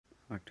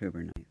October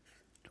 9th,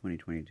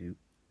 2022.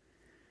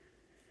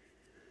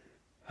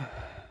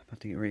 About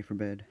to get ready for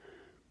bed,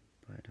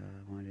 but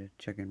I wanted to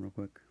check in real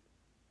quick.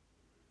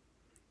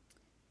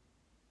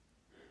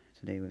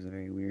 Today was a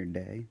very weird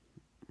day.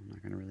 I'm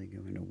not going to really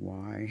go into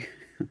why,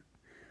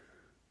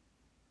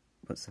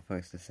 but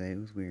suffice to say, it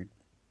was weird.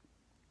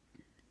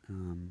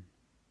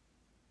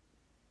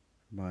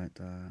 But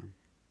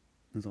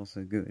it was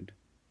also good.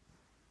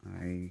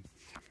 I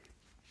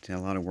did a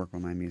lot of work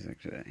on my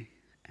music today,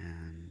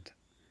 and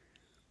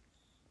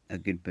a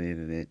good bit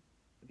of it,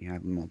 I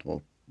have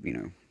multiple,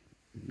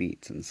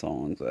 beats and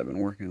songs that I've been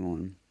working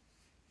on,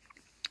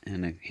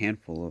 and a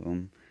handful of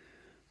them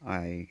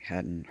I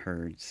hadn't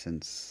heard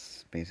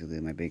since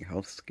basically my big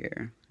health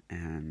scare,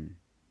 and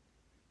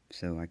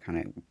so I kind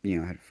of,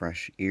 had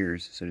fresh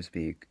ears, so to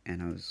speak,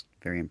 and I was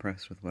very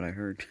impressed with what I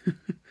heard.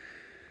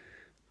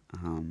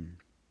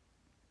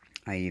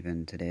 I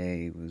even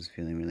today was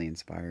feeling really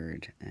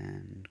inspired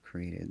and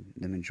created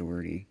the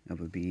majority of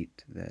a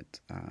beat that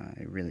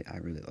I really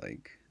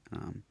like.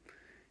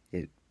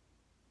 It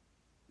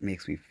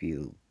makes me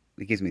feel,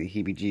 it gives me the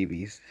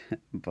heebie-jeebies,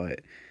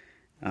 but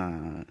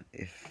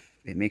if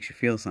it makes you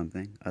feel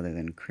something other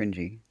than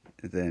cringy,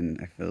 then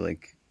I feel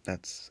like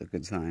that's a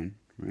good sign,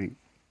 right?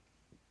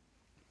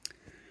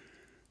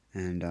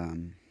 And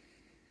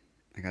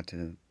I got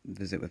to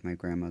visit with my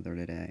grandmother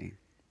today,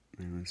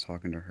 and I was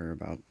talking to her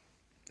about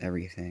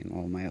everything,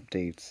 all my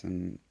updates,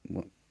 and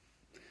what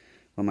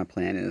my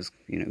plan is,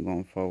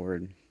 going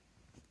forward.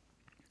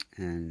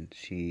 And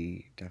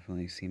she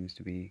definitely seems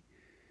to be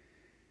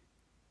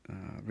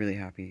really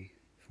happy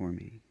for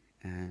me,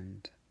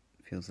 and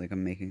feels like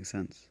I'm making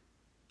sense.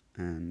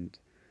 And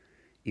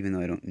even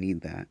though I don't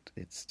need that,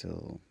 I'm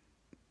still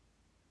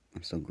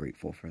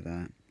grateful for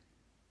that,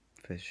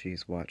 because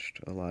she's watched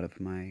a lot of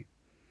my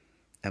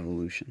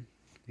evolution,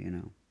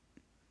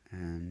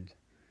 and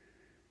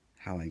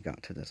how I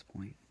got to this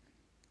point.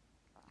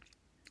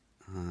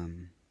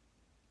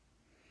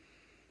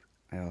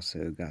 I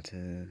also got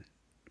to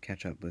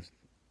catch up with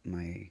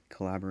my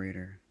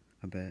collaborator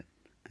a bit,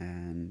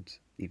 and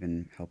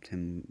even helped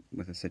him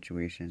with a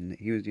situation that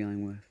he was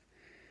dealing with.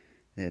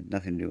 It had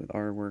nothing to do with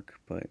our work,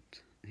 but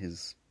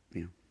his,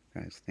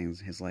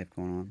 his life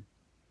going on.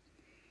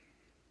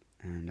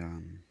 And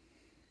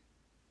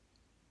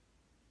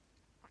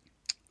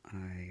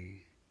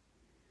I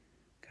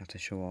got to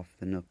show off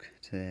the Nook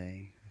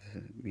today.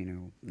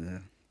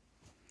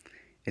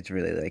 It's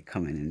really like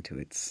coming into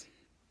its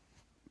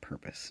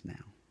purpose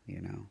now,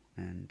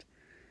 and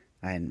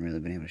I hadn't really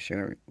been able to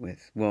share it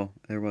with, well,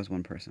 there was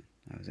one person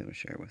I was able to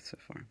share it with so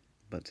far,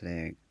 but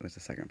today it was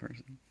the second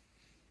person.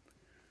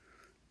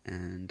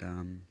 And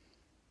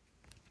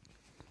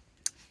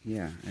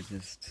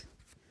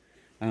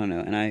I don't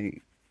know, and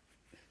I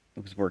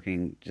was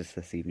working just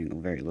this evening a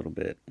very little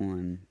bit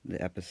on the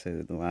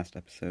last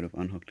episode of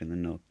Unhooked in the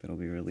Nook that'll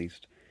be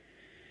released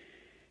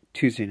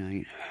Tuesday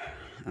night.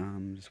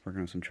 Just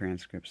working on some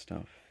transcript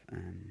stuff,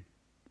 and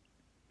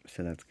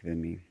so that's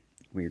given me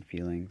weird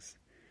feelings.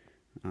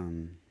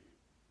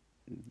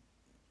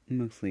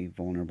 Mostly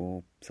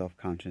vulnerable,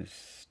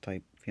 self-conscious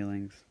type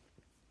feelings,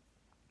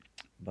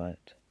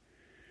 but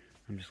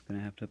I'm just gonna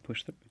have to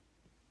push through.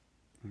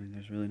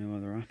 There's really no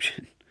other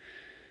option.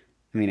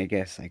 I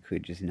guess I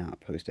could just not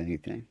post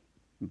anything,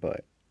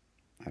 but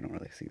I don't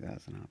really see that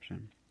as an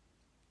option.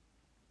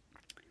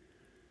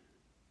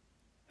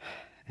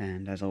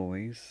 And as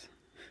always,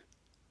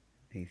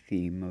 a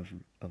theme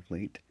of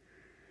late,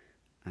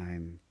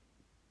 I'm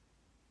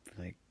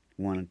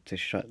wanted to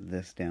shut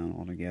this down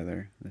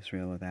altogether, this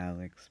reel with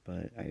Alex,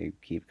 but I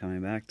keep coming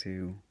back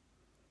to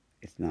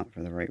it's not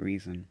for the right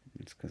reason.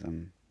 It's because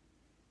I'm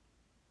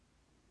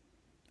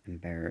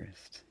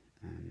embarrassed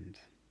and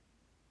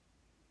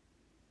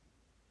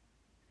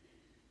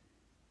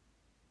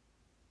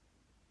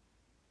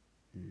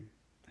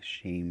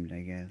ashamed,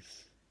 I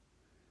guess.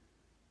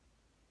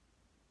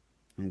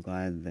 I'm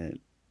glad that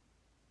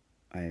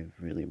I've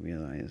really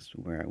realized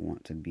where I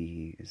want to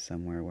be is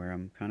somewhere where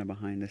I'm kind of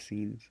behind the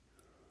scenes,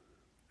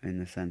 in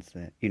the sense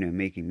that,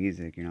 making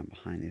music, you're not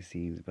behind the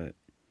scenes, but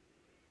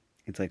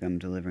it's like I'm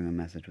delivering a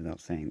message without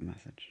saying the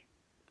message,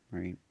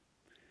 right?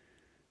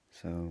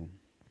 So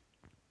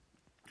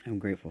I'm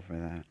grateful for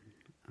that,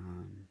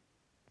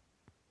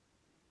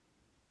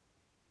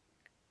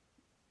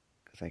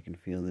 because I can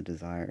feel the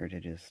desire to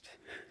just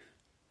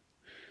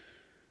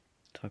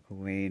tuck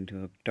away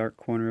into a dark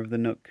corner of the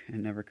Nook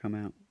and never come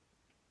out.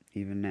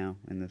 Even now,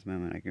 in this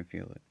moment, I can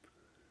feel it.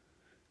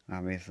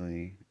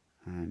 Obviously,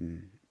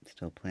 I'm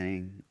still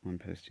planning on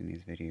posting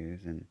these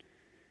videos, and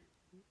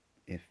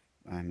if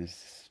I'm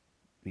as,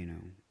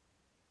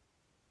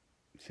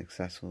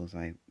 successful as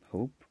I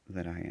hope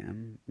that I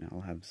am,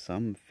 I'll have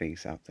some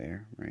face out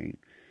there, right?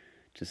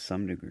 To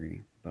some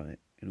degree, but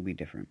it'll be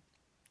different.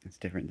 It's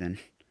different than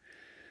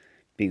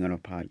being on a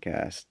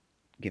podcast,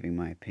 giving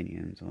my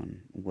opinions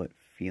on what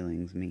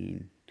feelings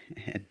mean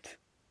and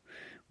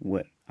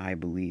what I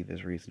believe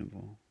is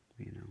reasonable,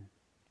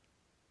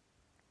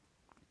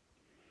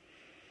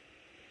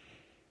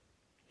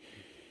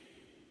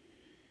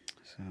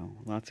 So,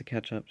 lots of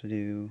catch up to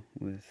do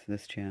with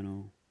this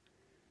channel.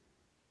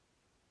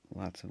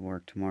 Lots of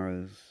work.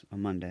 Tomorrow's a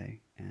Monday,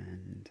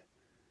 and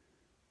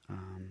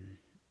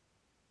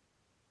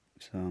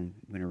so I'm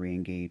going to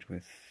re-engage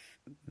with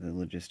the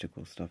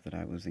logistical stuff that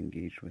I was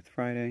engaged with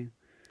Friday,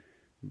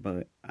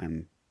 but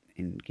I'm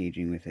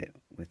engaging with it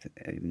with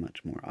a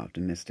much more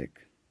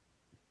optimistic,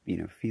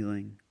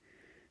 feeling.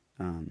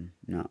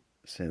 Not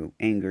so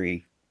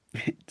angry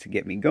to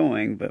get me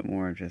going, but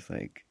more just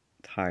like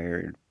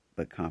tired,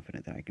 but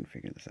confident that I can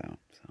figure this out.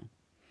 So,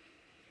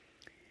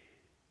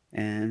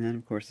 and then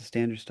of course the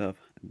standard stuff.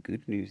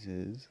 Good news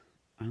is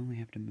I only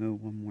have to mow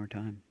one more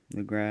time.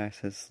 The grass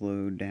has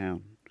slowed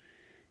down,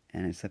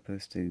 and it's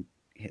supposed to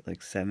hit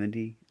like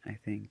 70, I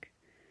think,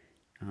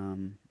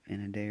 in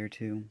a day or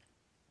two.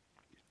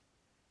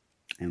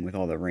 And with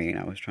all the rain,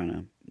 I was trying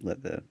to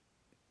let the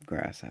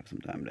grass have some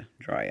time to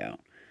dry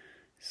out.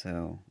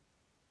 So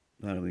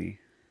that'll be,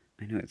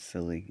 I know it's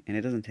silly, and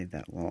it doesn't take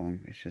that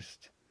long. It's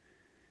just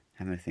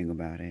having to think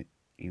about it,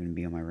 even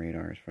be on my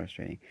radar is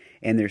frustrating.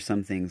 And there's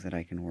some things that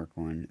I can work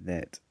on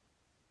that,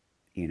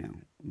 a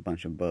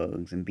bunch of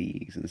bugs and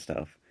bees and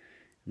stuff.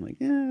 I'm like,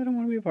 yeah, I don't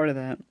want to be a part of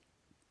that.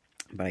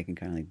 But I can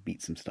kind of like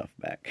beat some stuff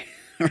back,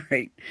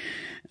 right?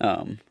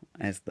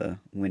 As the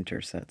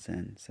winter sets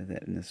in, so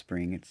that in the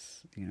spring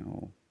it's,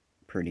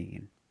 pretty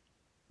and,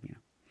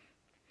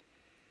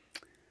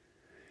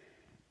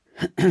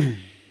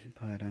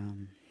 but,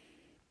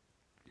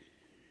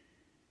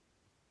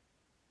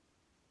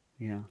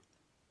 yeah.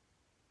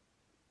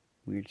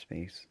 Weird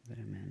space that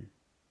I'm in.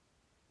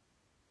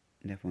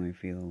 Definitely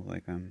feel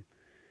like I'm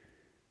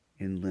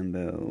in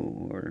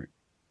limbo, or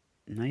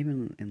not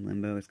even in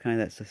limbo. It's kind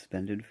of that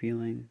suspended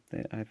feeling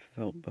that I've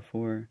felt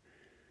before,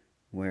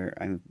 where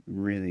I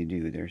really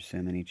do. There's so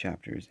many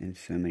chapters in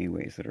so many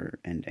ways that are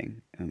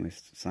ending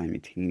almost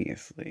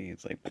simultaneously.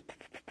 It's like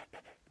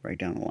right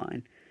down the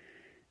line.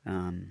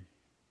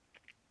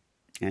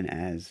 And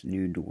as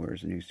new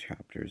doors, new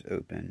chapters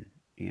open,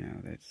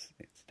 it's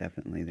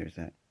definitely, there's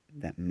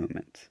that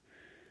moment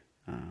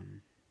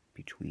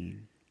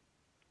between.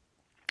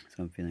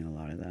 So I'm feeling a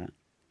lot of that,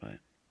 but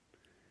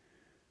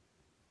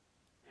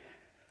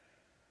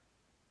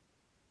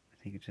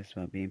I think it's just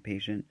about being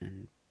patient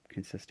and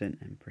consistent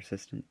and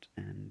persistent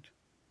and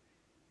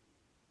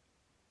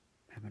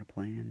having a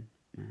plan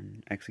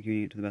and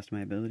executing it to the best of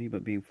my ability,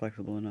 but being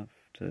flexible enough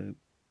to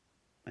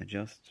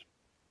adjust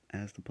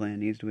as the plan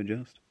needs to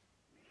adjust,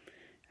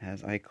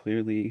 as I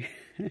clearly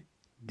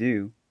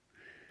do.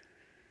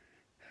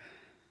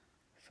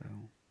 So,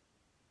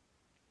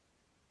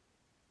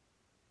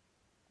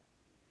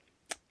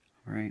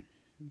 alright,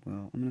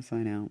 well, I'm going to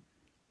sign out,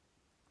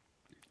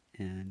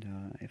 and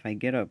if I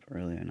get up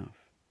early enough,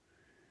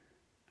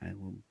 I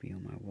will be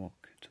on my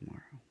walk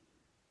tomorrow.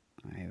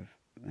 I have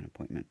an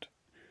appointment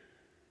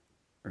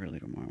early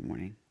tomorrow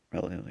morning,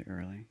 relatively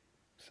early,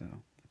 so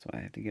that's why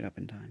I have to get up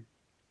in time.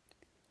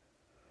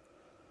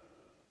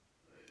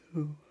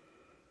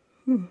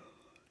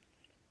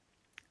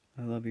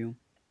 I love you,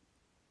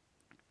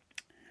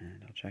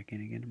 and I'll check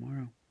in again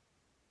tomorrow,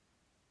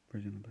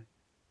 presumably.